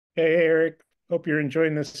Hey, Eric. Hope you're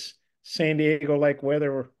enjoying this San Diego-like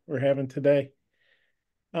weather we're having today.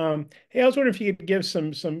 Hey, I was wondering if you could give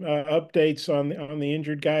some updates on the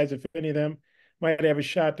injured guys, if any of them might have a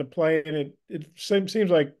shot to play. And it seems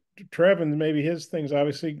like Trevin, maybe his thing's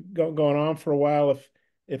obviously going on for a while.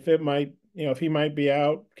 If it might, if he might be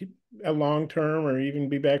out a long term or even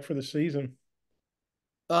be back for the season.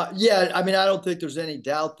 Yeah, I mean, I don't think there's any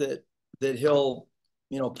doubt that he'll,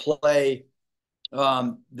 play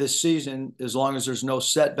this season as long as there's no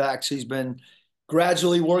setbacks. He's been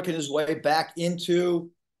gradually working his way back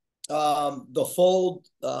into the fold.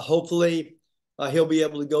 Hopefully, he'll be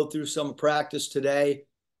able to go through some practice today.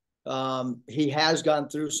 He has gone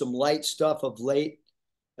through some light stuff of late.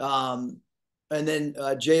 Um, and then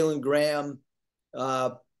Jalen Graham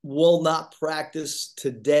uh, will not practice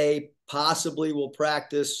today, possibly will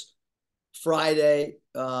practice Friday.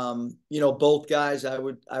 Both guys, I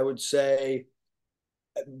would say,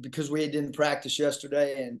 because we didn't practice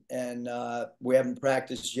yesterday and we haven't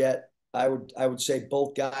practiced yet. I would say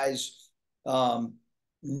both guys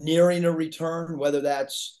nearing a return, whether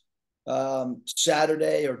that's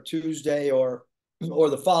Saturday or Tuesday or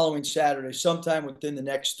the following Saturday, sometime within the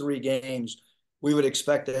next 3 games, we would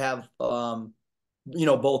expect to have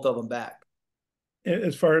both of them back.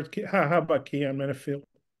 As far as how about Keon Menifield?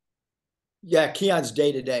 Yeah, Keon's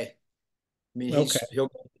day to day. I mean, Okay. he'll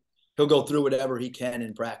go through whatever he can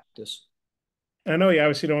in practice. I know you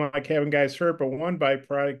obviously don't like having guys hurt, but one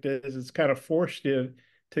byproduct is it's kind of forced you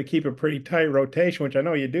to keep a pretty tight rotation, which I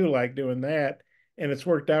know you do like doing that. And it's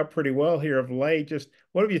worked out pretty well here of late. Just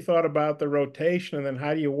what have you thought about the rotation? And then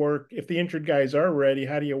how do you work if the injured guys are ready?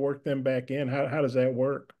 How do you work them back in? How does that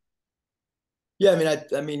work? Yeah,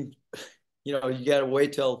 I mean, you got to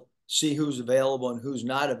wait till see who's available and who's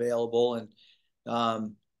not available, and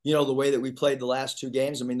the way that we played the last 2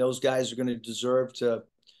 games. I mean, those guys are going to deserve to,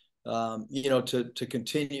 to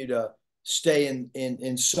continue to stay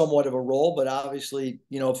in somewhat of a role. But obviously,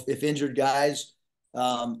 if injured guys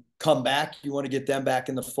come back, you want to get them back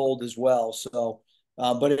in the fold as well. So,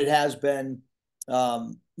 but it has been,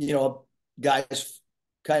 guys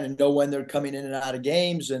kind of know when they're coming in and out of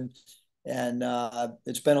games, and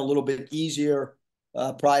it's been a little bit easier,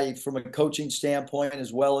 probably from a coaching standpoint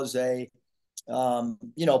as well as a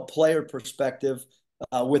player perspective,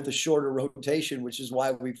 with the shorter rotation, which is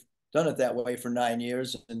why we've done it that way for 9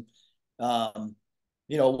 years. And it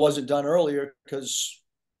wasn't done earlier because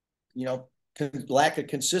you know lack of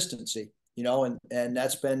consistency. And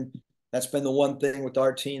that's been the one thing with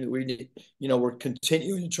our team that we're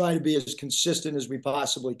continuing to try to be as consistent as we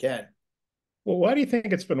possibly can. Well, why do you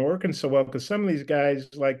think it's been working so well? Because some of these guys,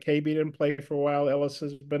 like KB, didn't play for a while. Ellis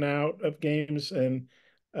has been out of games, and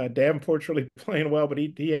Davenport's really playing well, but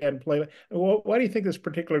he hadn't played. Well, why do you think this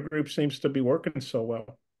particular group seems to be working so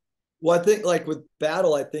well? Well, I think like with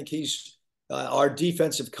Battle, I think he's our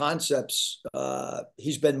defensive concepts.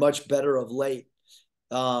 He's been much better of late.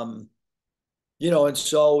 Um, and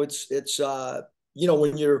so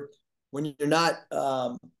when you're not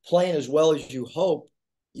playing as well as you hope,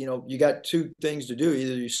 you got two things to do: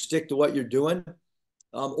 either you stick to what you're doing,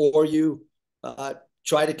 or you uh,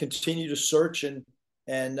 try to continue to search and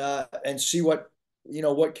see what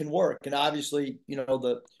can work. And obviously,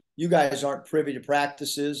 you guys aren't privy to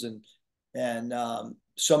practices and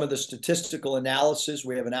some of the statistical analysis.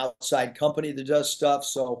 We have an outside company that does stuff,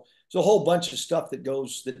 so there's a whole bunch of stuff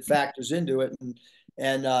that factors into it.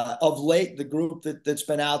 And of late, the group that's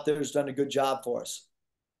been out there has done a good job for us.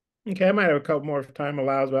 Okay, I might have a couple more if time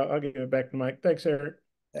allows, but I'll give it back to Mike. Thanks, Eric.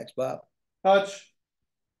 Thanks, Bob. Touch.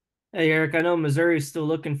 Hey, Eric, I know Missouri's still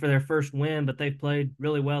looking for their first win, but they've played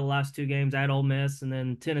really well the last 2 games at Ole Miss, and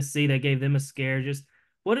then Tennessee, they gave them a scare. Just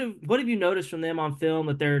what have you noticed from them on film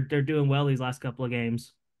that they're doing well these last couple of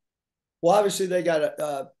games? Well, obviously they got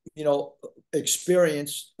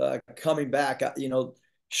experience coming back.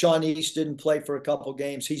 Sean East didn't play for a couple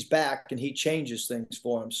games. He's back and he changes things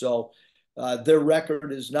for him. So their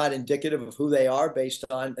record is not indicative of who they are based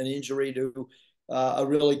on an injury to a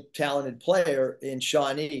really talented player in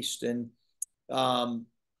Sean East. And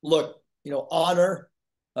look, Honor,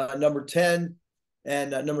 number 10,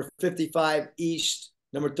 and number 55 East,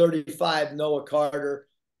 number 35 Noah Carter.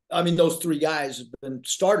 I mean, those 3 guys have been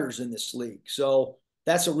starters in this league. So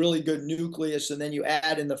that's a really good nucleus. And then you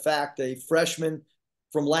add in the fact that a freshman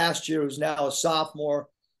from last year who's now a sophomore,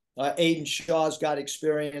 Aiden Shaw's got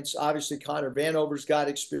experience. Obviously, Connor Vanover's got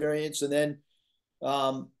experience. And then,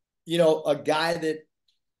 a guy that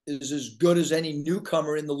is as good as any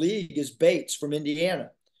newcomer in the league is Bates from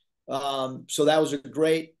Indiana. So that was a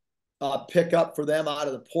great pickup for them out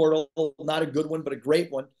of the portal. Not a good one, but a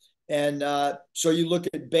great one. And so you look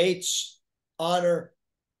at Bates, Honor,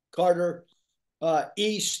 Carter,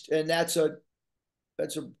 East, and that's a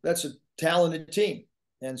talented team.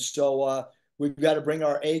 And so we've got to bring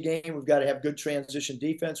our A game. We've got to have good transition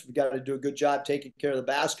defense. We've got to do a good job taking care of the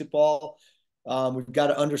basketball. We've got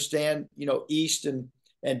to understand, East and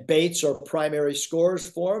Bates are primary scorers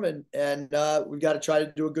for them, and we've got to try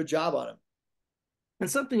to do a good job on them. And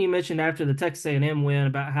something you mentioned after the Texas A&M win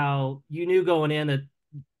about how you knew going in that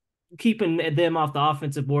keeping them off the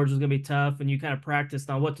offensive boards was going to be tough, and you kind of practiced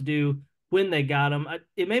on what to do when they got them.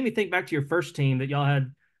 It made me think back to your first team that y'all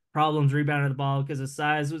had problems rebounding the ball because of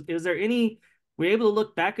size. Was there any? Were you able to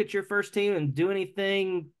look back at your first team and do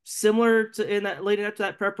anything similar to in that leading up to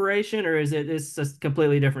that preparation, or is it's a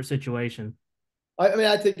completely different situation? I mean,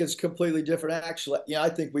 I think it's completely different. Actually, I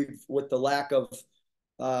think we've, with the lack of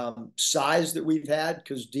size that we've had,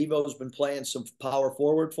 because Devo's been playing some power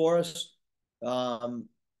forward for us.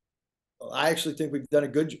 I actually think we've done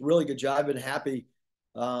a really good job. I've been happy.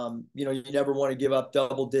 You never want to give up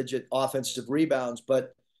double-digit offensive rebounds,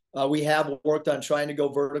 but we have worked on trying to go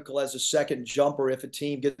vertical as a second jumper if a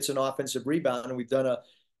team gets an offensive rebound, and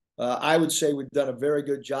I would say we've done a very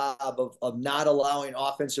good job of not allowing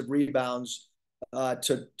offensive rebounds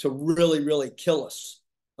to really kill us.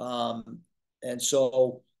 And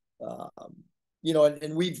so,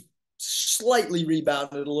 and we've slightly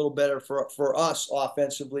rebounded a little better for us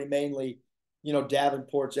offensively, mainly,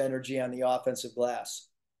 Davenport's energy on the offensive glass.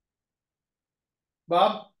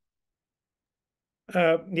 Bob?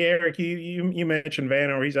 Yeah, Eric, you mentioned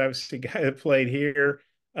Vano. He's obviously a guy that played here.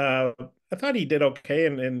 I thought he did okay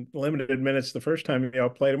in limited minutes the first time y'all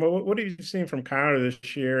played him. What have you seen from Connor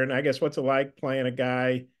this year? And I guess what's it like playing a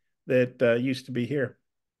guy that used to be here?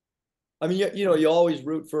 I mean, you always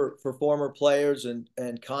root for former players, and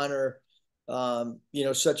Connor,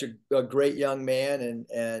 such a great young man,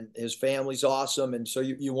 and his family's awesome, and so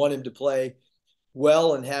you want him to play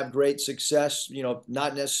well and have great success.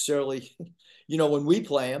 Not necessarily, when we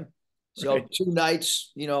play him. So Right. two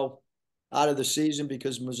nights, out of the season,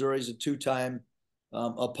 because Missouri's a two-time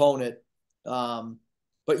opponent.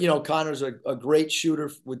 But Connor's a great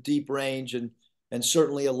shooter with deep range, and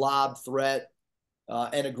certainly a lob threat,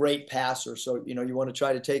 and a great passer. So, you want to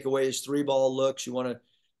try to take away his three ball looks. You want to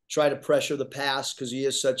try to pressure the pass because he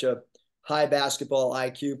is such a high basketball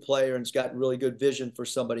IQ player and has got really good vision for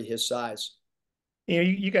somebody his size.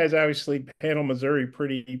 You guys obviously handled Missouri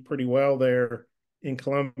pretty well there in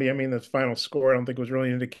Columbia. I mean, the final score I don't think was really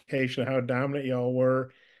an indication of how dominant y'all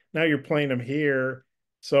were. Now you're playing them here,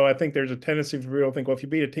 so I think there's a tendency for people to think, well, if you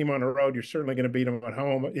beat a team on the road, you're certainly going to beat them at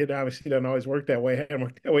home. It obviously doesn't always work that way. It hasn't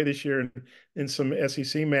worked that way this year in some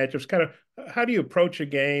SEC matchups. Kind of, how do you approach a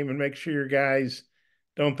game and make sure your guys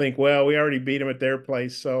don't think, well, we already beat them at their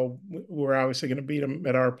place, so we're obviously going to beat them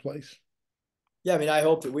at our place. Yeah, I mean, I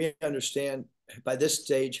hope that we understand by this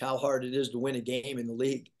stage how hard it is to win a game in the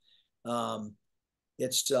league. Um,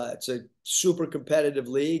 it's a super competitive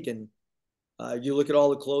league, and you look at all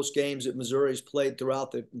the close games that Missouri's played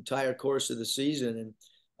throughout the entire course of the season,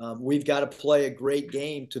 and we've got to play a great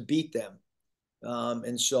game to beat them.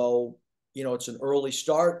 And so, it's an early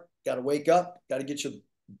start. Got to wake up. Got to get your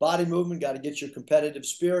body movement. Got to get your competitive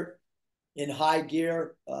spirit in high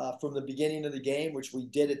gear from the beginning of the game, which we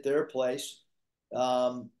did at their place.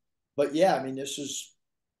 But yeah, I mean, this is,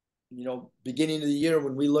 beginning of the year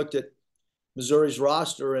when we looked at Missouri's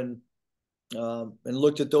roster and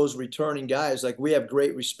looked at those returning guys. Like, we have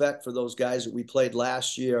great respect for those guys that we played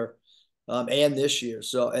last year and this year.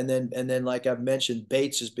 So and then like I've mentioned,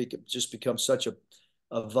 Bates has just become such a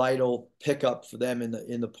vital pickup for them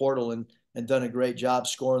in the portal, and done a great job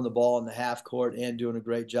scoring the ball in the half court and doing a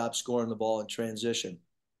great job scoring the ball in transition.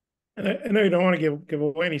 And I know you don't want to give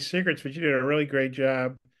away any secrets, but you did a really great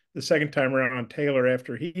job the second time around on Taylor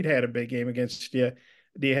after he'd had a big game against you.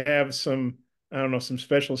 Do you have some, I don't know, some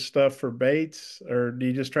special stuff for Bates, or do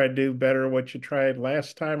you just try to do better what you tried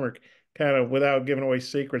last time, or kind of without giving away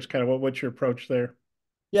secrets, kind of what's your approach there?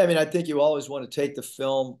 Yeah, I mean, I think you always want to take the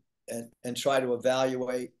film and try to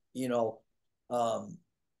evaluate,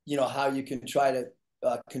 how you can try to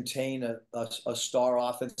contain a star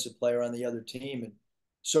offensive player on the other team, and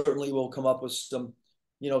certainly we'll come up with some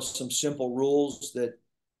simple rules that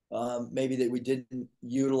maybe that we didn't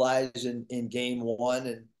utilize in game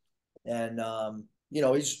one, and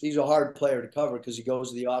he's a hard player to cover because he goes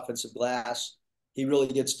to the offensive glass. He really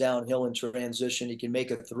gets downhill in transition. He can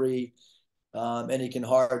make a three, and he can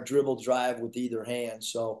hard dribble drive with either hand.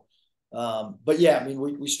 So, but yeah, I mean,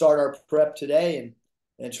 we start our prep today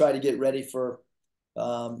and try to get ready for,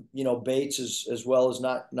 Bates as well as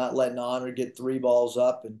not letting Honor get three balls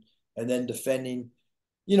up, and then defending,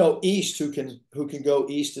 East who can go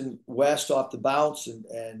east and west off the bounce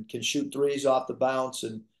and can shoot threes off the bounce.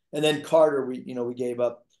 And then Carter, we gave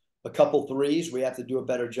up a couple threes. We have to do a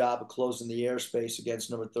better job of closing the airspace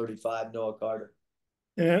against number 35, Noah Carter.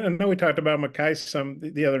 Yeah, I know we talked about Mackay some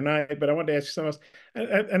the other night, but I wanted to ask you something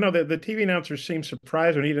else. I know that the TV announcer seemed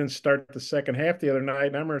surprised when he didn't start the second half the other night.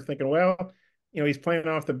 And I remember thinking, well, he's playing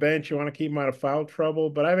off the bench. You want to keep him out of foul trouble.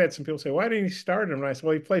 But I've had some people say, why didn't he start him? And I said,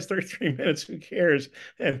 well, he plays 33 minutes. Who cares?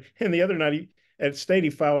 And the other night at State, he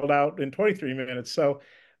fouled out in 23 minutes. So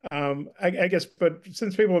I guess, but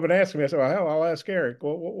since people have been asking me, I said, well, hell, I'll ask Eric.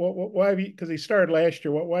 Well, why have you, because he started last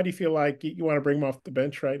year, why do you feel like you want to bring him off the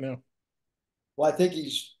bench right now? Well, I think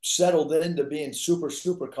he's settled into being super,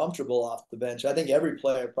 super comfortable off the bench. I think every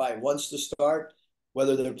player probably wants to start,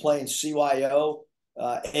 whether they're playing CYO,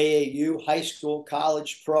 AAU, high school,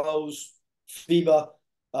 college, pros, FIBA.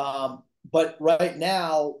 But right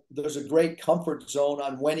now, there's a great comfort zone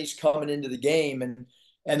on when he's coming into the game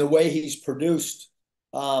and the way he's produced.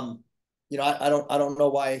 I don't know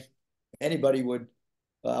why anybody would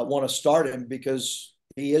want to start him because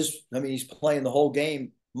he is. I mean, he's playing the whole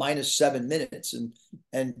game minus 7 minutes,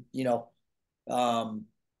 and um,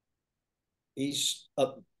 he's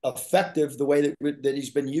effective the way that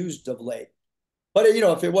he's been used of late. But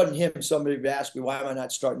if it wasn't him, somebody would ask me, why am I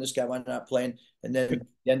not starting this guy? Why am I not playing? And then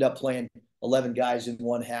end up playing 11 guys in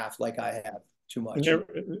one half like I have. Too much.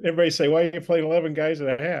 Everybody say, why are you playing 11 guys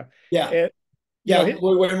at a half? Yeah. And,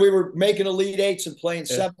 when we were making Elite Eights and playing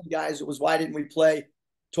yeah. 7 guys, it was why didn't we play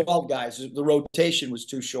 12 guys? The rotation was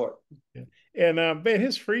too short. Yeah. And man,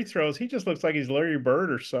 his free throws, he just looks like he's Larry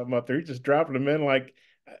Bird or something up there. He's just dropping them in like,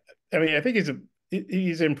 I mean, I think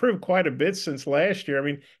he's improved quite a bit since last year. I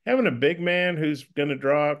mean, having a big man who's going to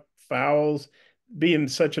draw fouls, being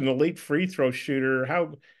such an elite free throw shooter,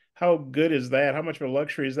 how good is that? How much of a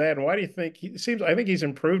luxury is that? And why do you think I think he's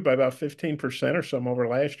improved by about 15% or something over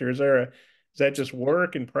last year. Is that just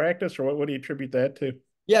work and practice, or what do you attribute that to?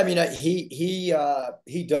 Yeah, I mean, he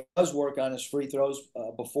does work on his free throws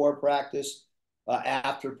before practice,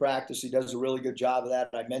 after practice. He does a really good job of that.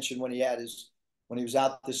 I mentioned when he was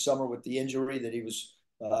out this summer with the injury that he was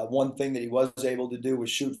one thing that he was able to do was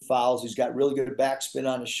shoot fouls. He's got really good backspin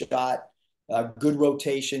on his shot, good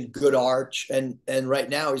rotation, good arch, and right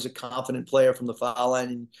now he's a confident player from the foul line.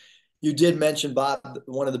 And you did mention, Bob,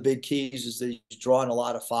 one of the big keys is that he's drawing a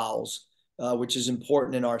lot of fouls. Which is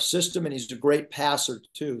important in our system, and he's a great passer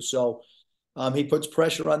too. So he puts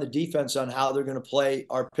pressure on the defense on how they're going to play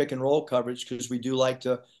our pick and roll coverage because we do like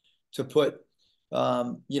to put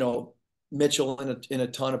Mitchell in a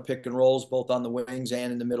ton of pick and rolls both on the wings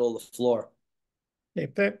and in the middle of the floor. Hey,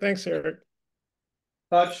 thanks, Eric.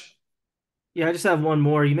 Touch. Yeah, I just have one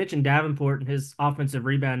more. You mentioned Davenport and his offensive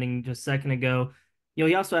rebounding just a second ago.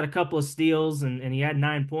 He also had a couple of steals and he had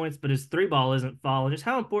 9 points, but his three ball isn't falling. Just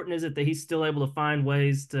how important is it that he's still able to find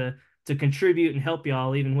ways to contribute and help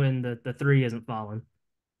y'all even when the three isn't falling?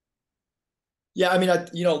 Yeah, I mean,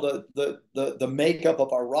 the makeup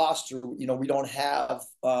of our roster, we don't have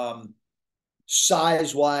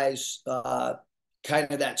size wise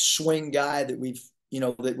kind of that swing guy that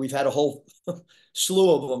we've had a whole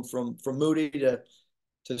slew of them from Moody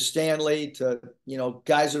to Stanley to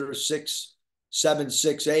guys that are 6'7",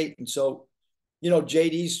 6'8", and so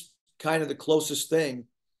JD's kind of the closest thing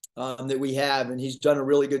that we have, and he's done a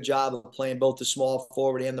really good job of playing both the small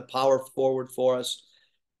forward and the power forward for us.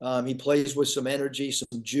 He plays with some energy,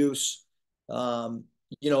 some juice, and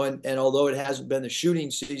although it hasn't been the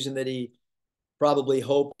shooting season that he probably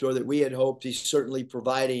hoped or that we had hoped, he's certainly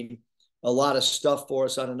providing a lot of stuff for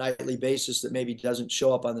us on a nightly basis that maybe doesn't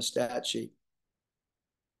show up on the stat sheet.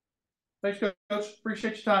 Thanks, Coach.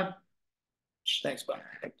 Appreciate your time. Thanks, Bob.